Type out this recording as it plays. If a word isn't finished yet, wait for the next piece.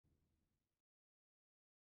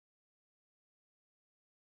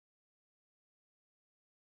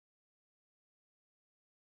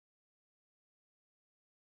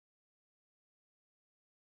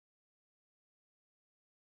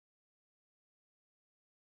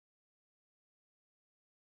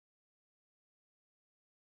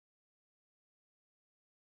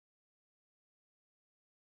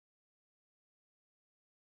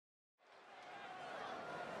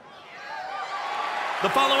The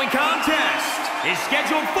following contest is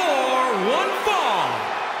scheduled for one fall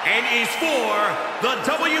and is for the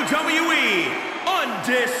WWE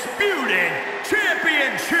Undisputed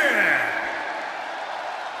Championship.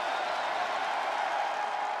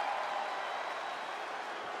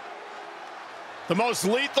 The most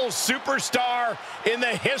lethal superstar in the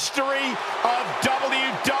history of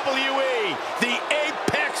WWE, the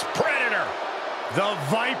Apex Predator. The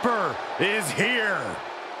Viper is here.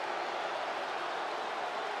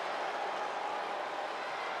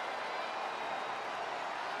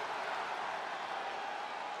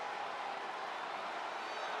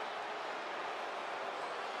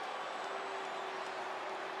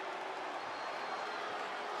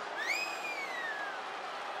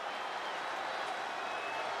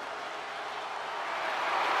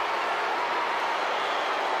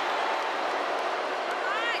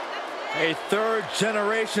 A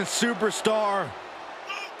third-generation superstar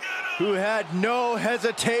who had no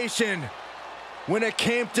hesitation when it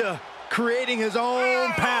came to creating his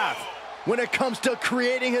own path, when it comes to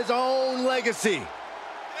creating his own legacy.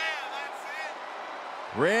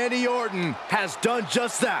 Randy Orton has done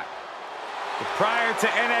just that. Prior to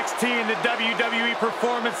NXT and the WWE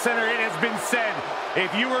Performance Center, it has been said,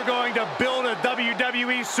 if you were going to build a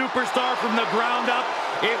WWE superstar from the ground up,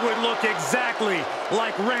 it would look exactly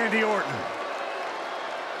like Randy Orton.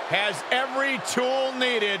 Has every tool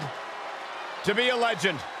needed to be a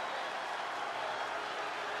legend.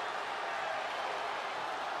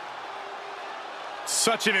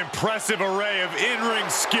 Such an impressive array of in-ring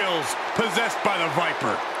skills possessed by the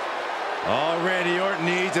Viper. All Randy Orton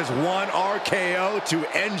needs is one RKO to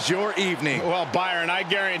end your evening. Well, Byron, I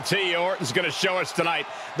guarantee you Orton's going to show us tonight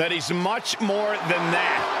that he's much more than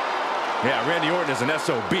that. Yeah, Randy Orton is an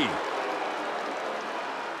SOB.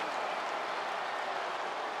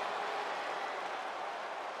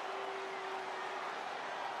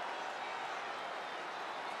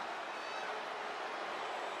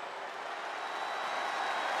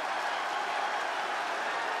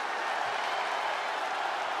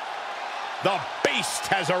 The Beast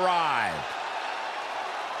has arrived.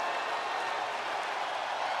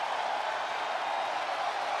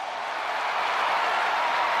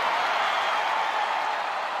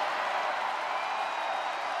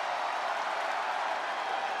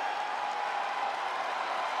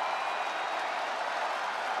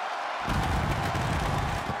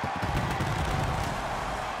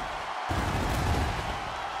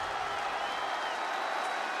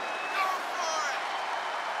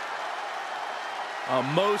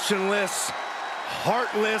 Emotionless,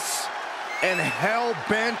 heartless, and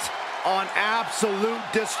hell-bent on absolute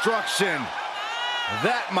destruction.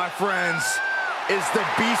 That, my friends, is the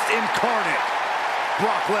Beast incarnate,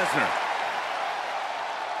 Brock Lesnar.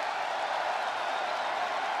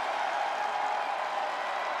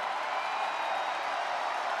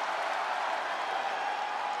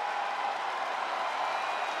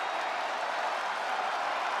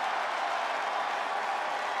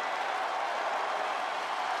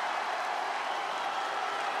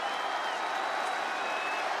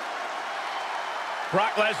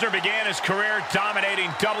 Brock Lesnar began his career dominating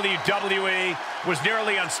WWE, was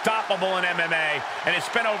nearly unstoppable in MMA, and has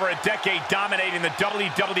spent over a decade dominating the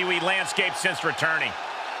WWE landscape since returning.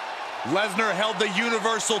 Lesnar held the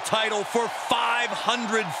Universal title for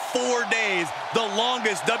 504 days, the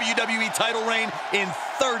longest WWE title reign in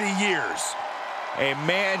 30 years. A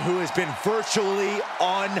man who has been virtually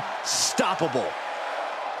unstoppable.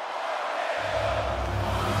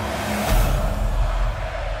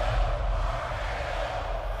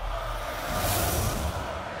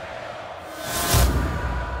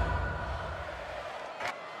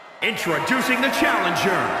 Introducing the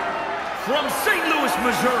challenger from St. Louis,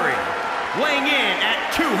 Missouri, weighing in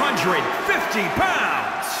at 250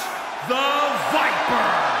 pounds, the Viper,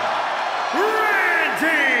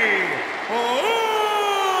 Randy Orton!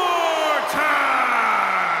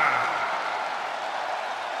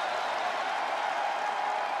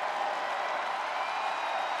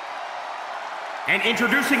 And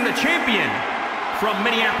introducing the champion from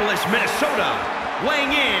Minneapolis, Minnesota,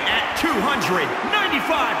 weighing in at 295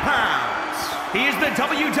 pounds, he is the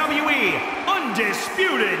WWE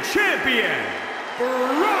Undisputed Champion,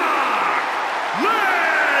 Brock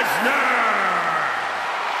Lesnar!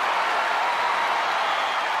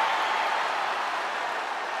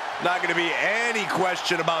 Not going to be any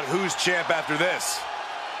question about who's champ after this.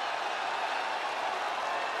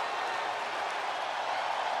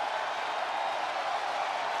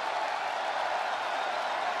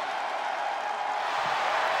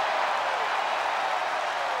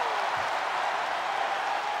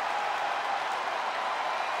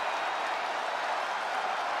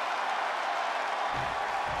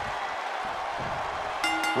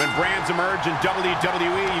 When brands emerge in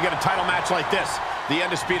WWE, you get a title match like this. The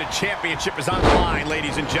Undisputed Championship is on the line,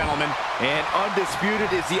 ladies and gentlemen. And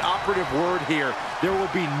undisputed is the operative word here. There will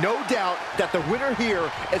be no doubt that the winner here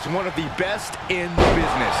is one of the best in the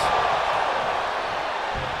business.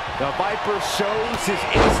 The Viper shows his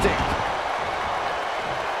instinct.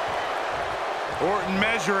 Orton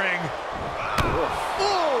measuring.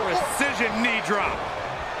 Precision knee drop.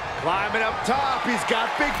 Climbing up top, he's got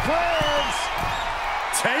big plans.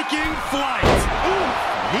 Taking flight. Ooh,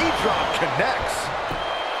 knee drop connects.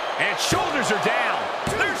 And shoulders are down.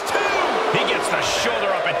 There's two. He gets the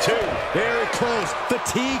shoulder up at two. Very close.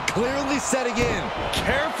 Fatigue clearly setting in.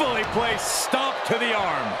 Carefully placed stomp to the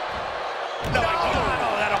arm. No,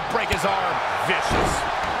 that'll break his arm. Vicious.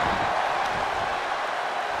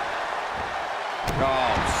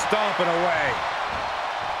 Oh, stomping away.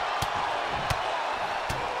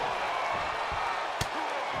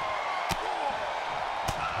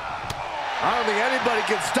 I don't think anybody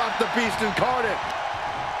can stop the Beast incarnate.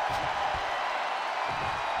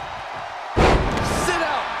 Sit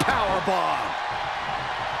out powerbomb.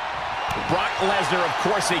 Brock Lesnar, of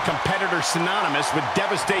course, a competitor synonymous with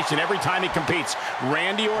devastation every time he competes.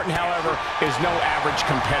 Randy Orton, however, is no average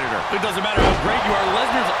competitor. It doesn't matter how great you are.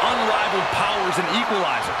 Lesnar's unrivaled power is an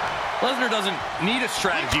equalizer. Lesnar doesn't need a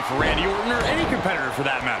strategy for Randy Orton or any competitor for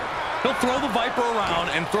that matter. He'll throw the Viper around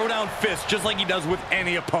and throw down fists just like he does with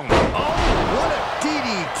any opponent. Oh, what a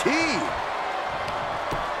DDT.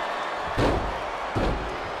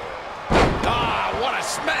 Ah, what a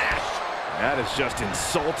smash. That is just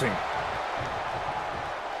insulting.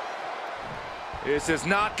 This is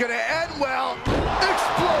not going to end well.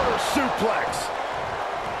 Exploder suplex.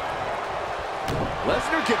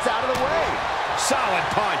 Lesnar gets out of the way. Solid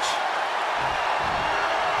punch.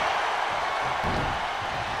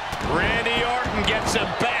 Randy Orton gets him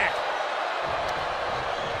back.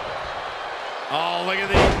 Oh, look at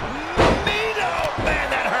the Nito. Man,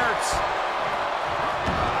 that hurts.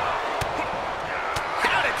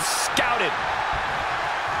 Got it scouted.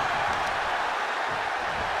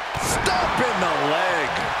 Stop in the leg.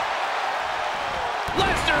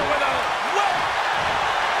 Lesnar with a whip.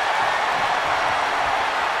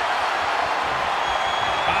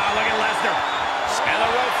 Ah, look at Lesnar. And the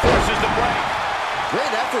rope forces the break.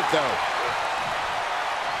 Great effort, though.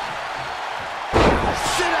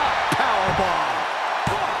 Sit out powerbomb.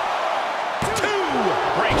 Two.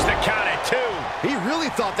 Breaks the count at two. He really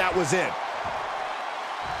thought that was it.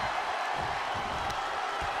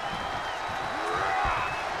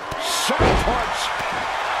 Sharp punch.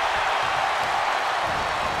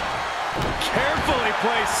 Carefully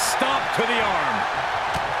placed stomp to the arm.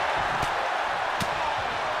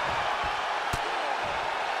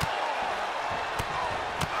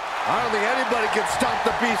 I don't think anybody can stop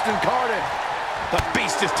the Beast incarnate. The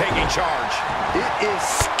Beast is taking charge. It is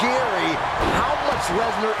scary how much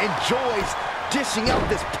Lesnar enjoys dishing out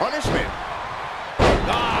this punishment.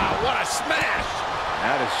 Ah, what a smash.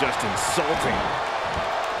 That is just insulting.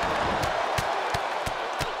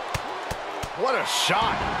 What a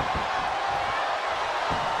shot.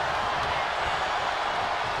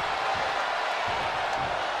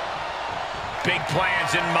 Big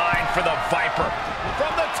plans in mind for the Viper.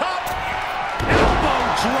 From the top. Elbow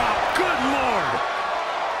drop. Good Lord.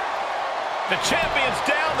 The champion's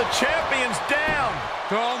down. The champion's down.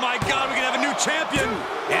 Oh my God, we can have a new champion.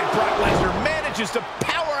 And Brock Lesnar manages to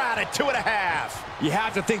power out at 2.5. You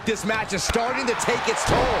have to think this match is starting to take its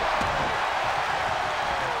toll.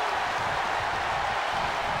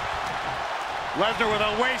 Lesnar with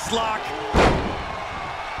a waist lock.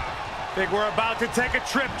 Think we're about to take a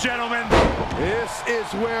trip, gentlemen. This is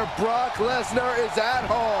where Brock Lesnar is at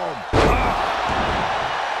home.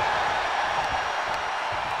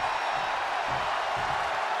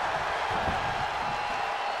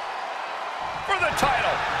 For the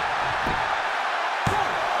title.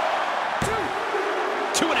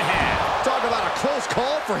 2.5. Talk about a close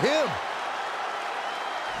call for him.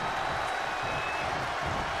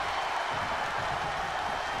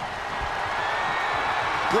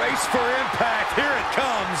 Brace for impact. Here it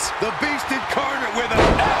comes. The Beast incarnate with a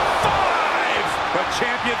F5. But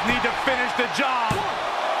champions need to finish the job.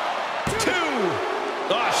 2.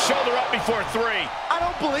 Oh, shoulder up before 3. I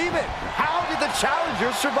don't believe it. How did the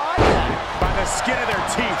challengers survive that? By the skin of their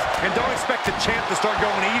teeth. And don't expect the champ to start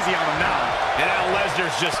going easy on them now. And now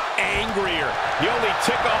Lesnar's just angrier. You only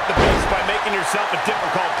tick off the Beast by making yourself a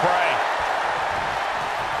difficult prey.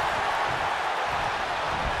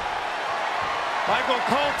 Michael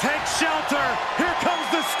Cole takes shelter. Here comes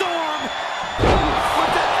the storm.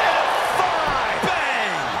 With the F5.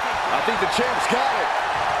 Bang. I think the champ's got it.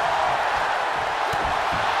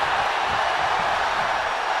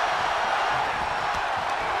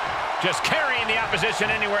 Just carrying the opposition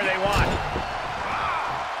anywhere they want.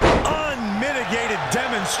 Unmitigated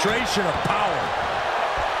demonstration of power.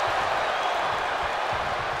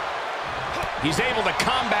 He's able to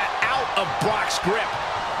combat out of Brock's grip.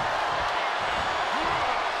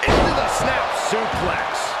 Into the snap suplex.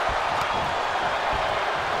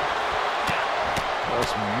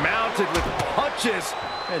 Just mounted with punches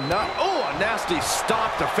and not, oh, a nasty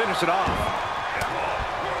stop to finish it off.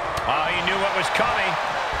 Oh, he knew what was coming.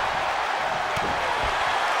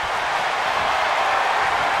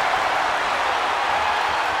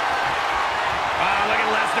 Look at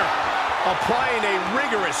Lesnar. Applying a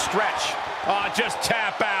rigorous stretch. Oh, just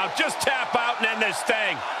tap out and end this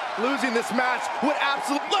thing. Losing this match would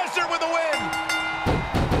absolutely... Lesnar with a win.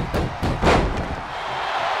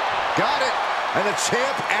 Got it. And the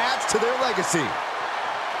champ adds to their legacy.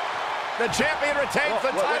 The champion retains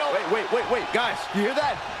the title. Wait. Guys, you hear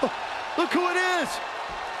that? Oh, look who it is.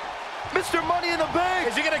 Mr. Money in the Bank.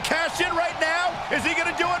 Is he going to cash in right now? Is he going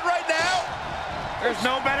to do it right now? There's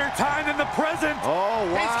no better time than the present. Oh,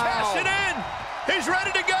 wow. He's cashing in. He's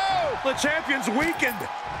ready to go. The champion's weakened.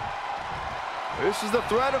 This is the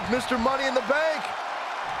threat of Mr. Money in the Bank.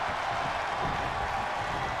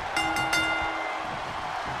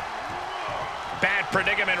 Bad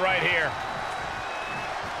predicament right here.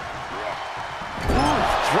 Ooh,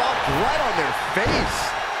 dropped right on their face.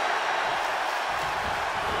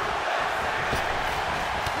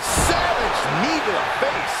 Savage knee to the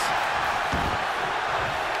face.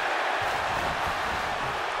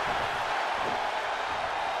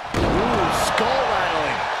 Ooh, skull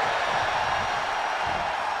rattling.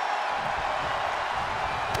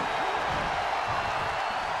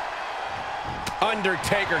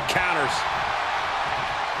 Undertaker counters.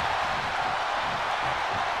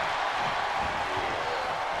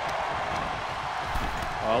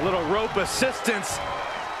 A little rope assistance,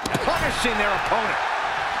 punishing their opponent.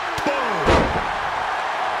 Boom!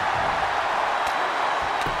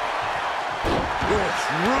 It's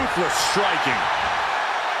ruthless striking.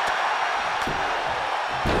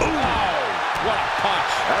 Oh, what a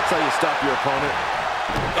punch. That's how you stop your opponent.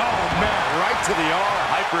 Oh, man, right to the arm.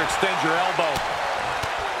 Hyperextend your elbow.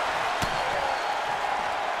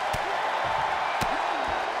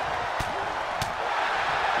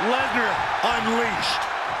 Lesnar unleashed.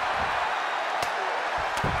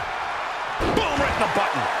 Boom, right in the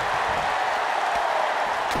button.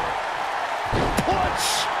 Punch!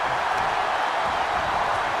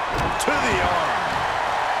 To the arm.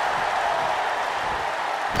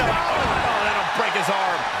 No, that'll break his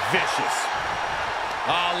arm. Vicious.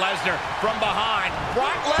 Lesnar from behind.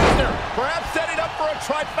 Brock Lesnar perhaps setting up for a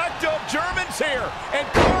trifecta of Germans here. And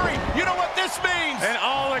Corey, you know what this means? An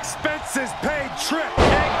all-expenses paid trip.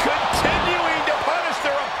 And continuing to punish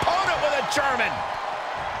their opponent with a German.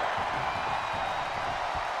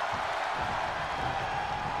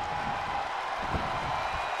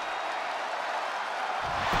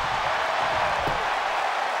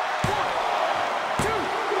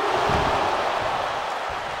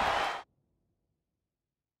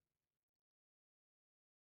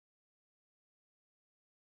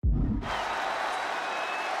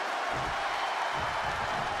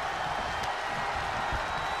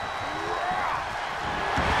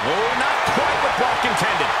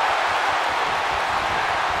 Intended.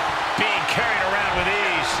 Being carried around with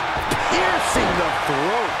ease. Piercing the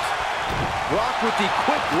throat. Brock with the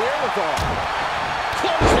quick wherewithal.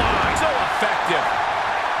 Clothesline. So effective.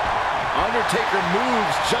 Undertaker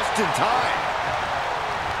moves just in time.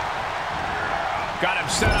 Got him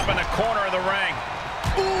set up in the corner of the ring.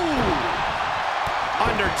 Ooh.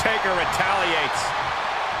 Undertaker retaliates.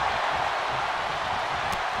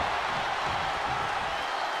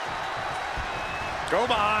 Go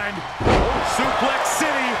behind. Suplex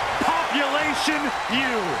City. Population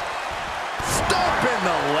U. Stomp in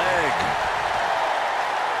the leg.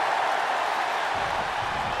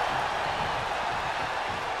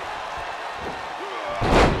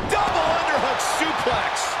 Double underhook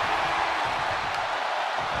suplex.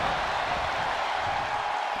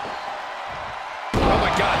 Oh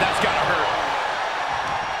my God, that's gotta hurt.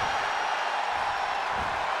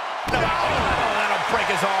 No, that'll break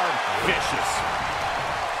his arm. Vicious.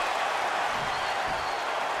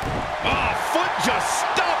 Oh, foot just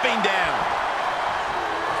stomping down.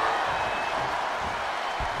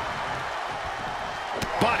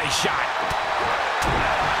 Body shot.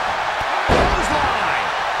 Clothesline.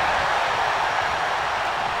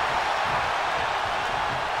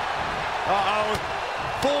 Uh-oh.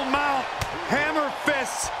 Full mount. Hammer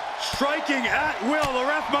fists. Striking at will. The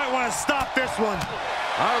ref might want to stop this one.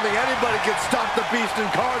 I don't think anybody can stop the Beast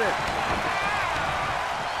incarnate.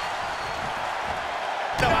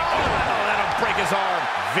 his arm.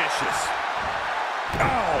 Vicious.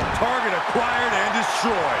 Oh, target acquired and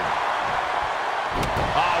destroyed.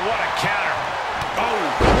 Oh, what a counter. Oh,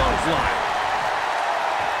 clothesline.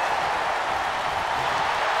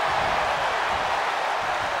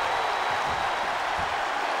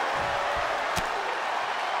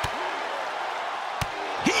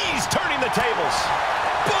 He's turning the tables.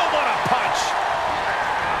 Boom, what a punch.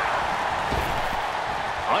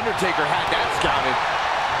 Undertaker had that scouted.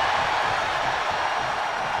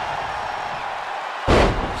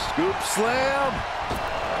 Scoop slam.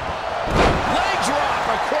 Leg drop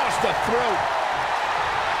across the throat.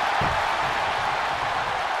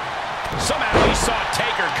 Somehow he saw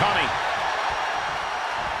Taker coming.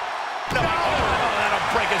 No, oh, that'll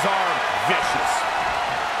break his arm. Vicious.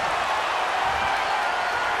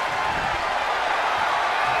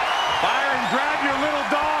 Byron, grab your little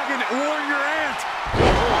dog and warn your aunt.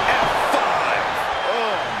 F5.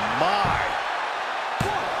 Oh, my.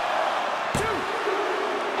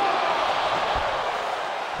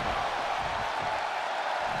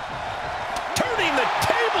 Turning the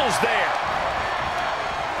tables there.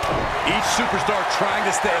 Each superstar trying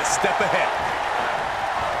to stay a step ahead.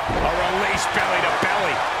 A release belly to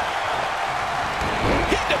belly.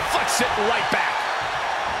 He deflects it right back.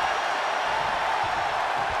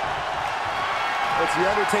 What's the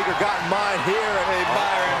Undertaker got in mind here? Hey,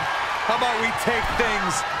 Byron, how about we take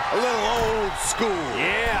things a little old school?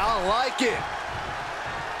 Yeah, I like it.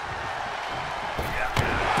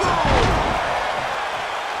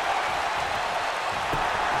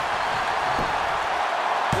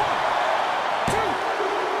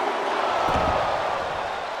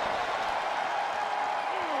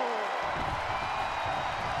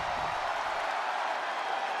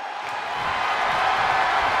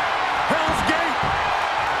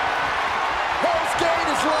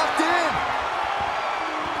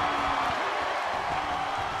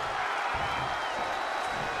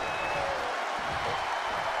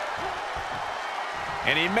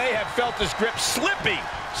 And he may have felt his grip slipping,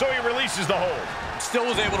 so he releases the hold. Still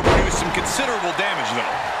was able to produce some considerable damage,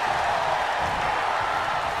 though.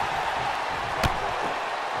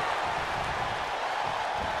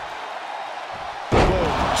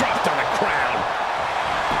 Whoa, dropped on the crown.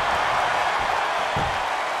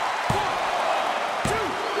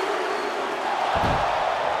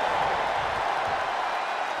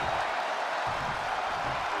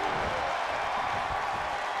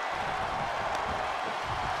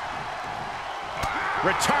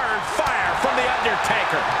 Return fire from the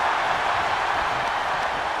Undertaker.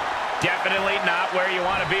 Definitely not where you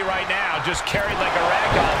want to be right now. Just carried like a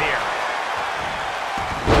ragdoll here.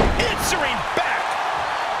 Answering back.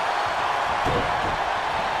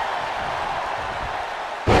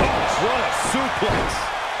 Oh, what a suplex.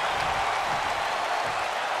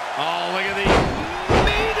 Oh, look at the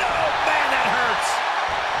knee. Oh, man, that hurts.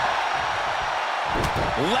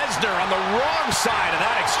 Lesnar on the wrong side of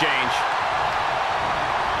that exchange.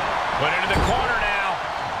 Put into the corner now.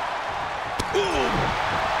 Ooh.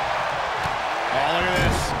 Oh, look at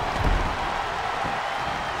this.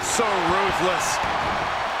 So ruthless.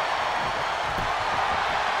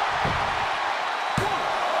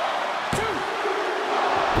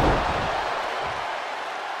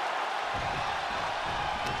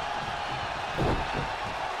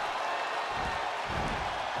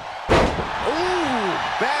 Ooh,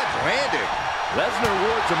 bad landing. Lesnar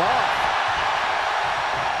wards him off.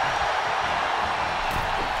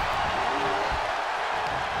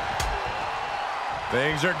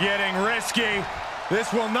 Things are getting risky.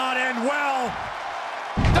 This will not end well.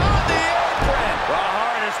 On the apron. The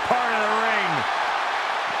hardest part of the ring.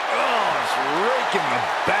 Oh, it's raking the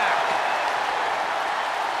back.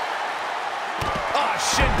 Oh,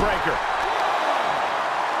 shin breaker.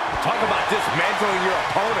 Talk about dismantling your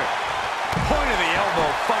opponent. Point of the elbow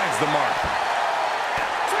finds the mark.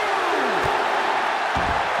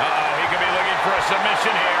 Uh-oh, he could be looking for a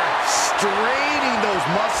submission here. Straining those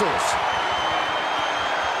muscles.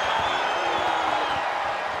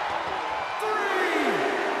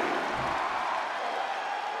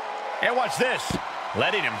 And watch this.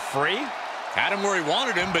 Letting him free. Had him where he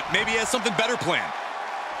wanted him, but maybe he has something better planned.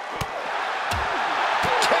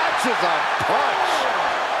 Catches a punch.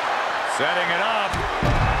 Setting it up.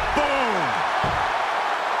 Boom.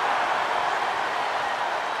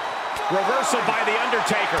 Reversal by the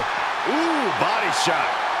Undertaker. Ooh, body shot.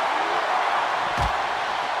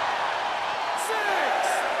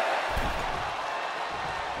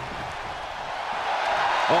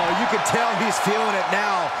 Oh, you can tell he's feeling it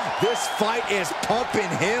now. This fight is pumping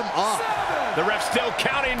him up. The ref still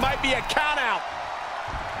counting. Might be a count out.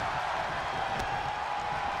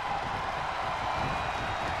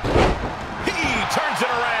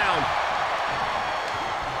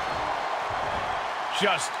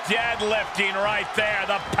 just deadlifting right there.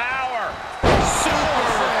 The power.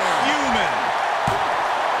 Superhuman.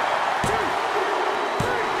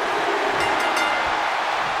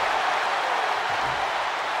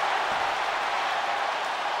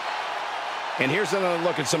 And here's another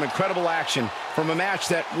look at some incredible action from a match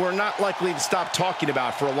that we're not likely to stop talking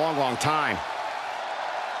about for a long, long time.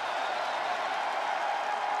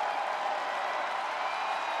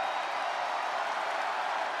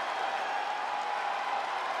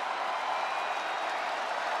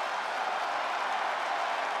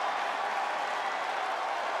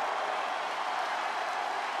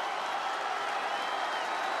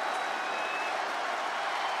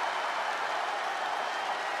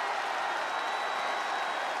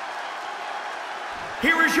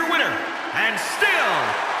 Here is your winner, and still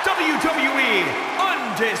WWE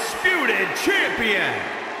Undisputed Champion,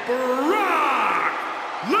 Brock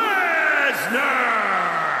Lesnar!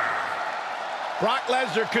 Brock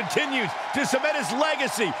Lesnar continues to cement his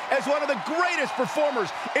legacy as one of the greatest performers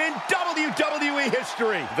in WWE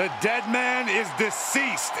history. The dead man is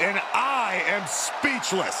deceased, and I am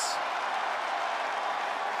speechless.